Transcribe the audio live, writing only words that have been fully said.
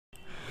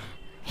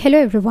Hello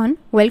everyone,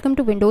 welcome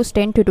to Windows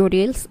 10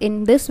 tutorials.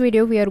 In this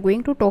video we are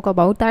going to talk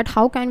about that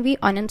how can we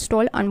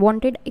uninstall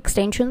unwanted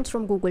extensions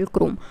from Google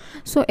Chrome.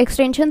 So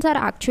extensions are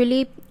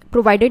actually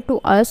provided to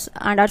us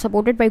and are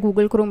supported by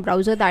Google Chrome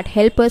browser that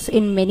help us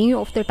in many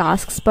of the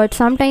tasks, but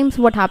sometimes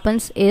what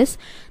happens is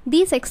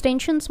these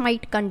extensions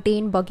might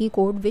contain buggy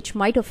code which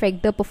might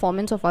affect the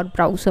performance of our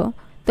browser,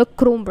 the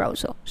Chrome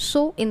browser.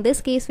 So in this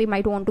case we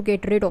might want to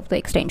get rid of the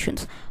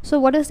extensions. So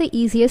what is the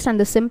easiest and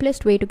the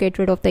simplest way to get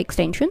rid of the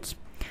extensions?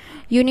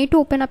 You need to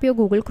open up your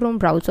Google Chrome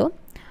browser.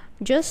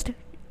 Just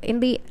in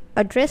the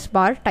address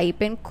bar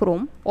type in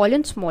Chrome all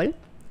in small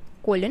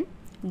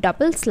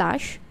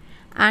 //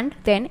 and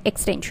then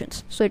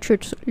extensions. So it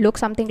should look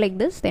something like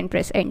this, then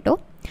press enter.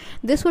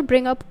 This would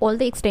bring up all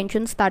the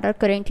extensions that are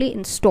currently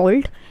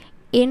installed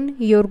in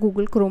your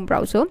Google Chrome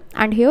browser,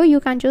 and here you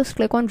can just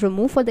click on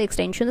remove for the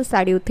extensions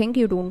that you think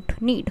you don't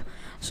need.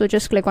 So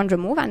just click on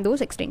remove and those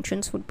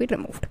extensions would be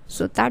removed.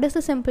 So that is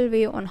the simple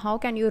way on how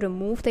can you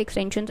remove the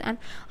extensions and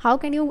how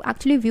can you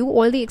actually view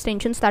all the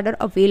extensions that are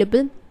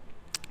available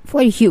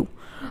for you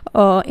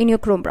in your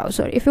Chrome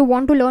browser. If you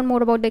want to learn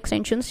more about the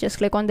extensions, just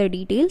click on the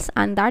details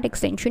and that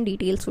extension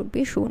details would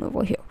be shown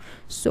over here.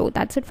 So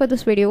that's it for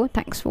this video.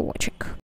 Thanks for watching.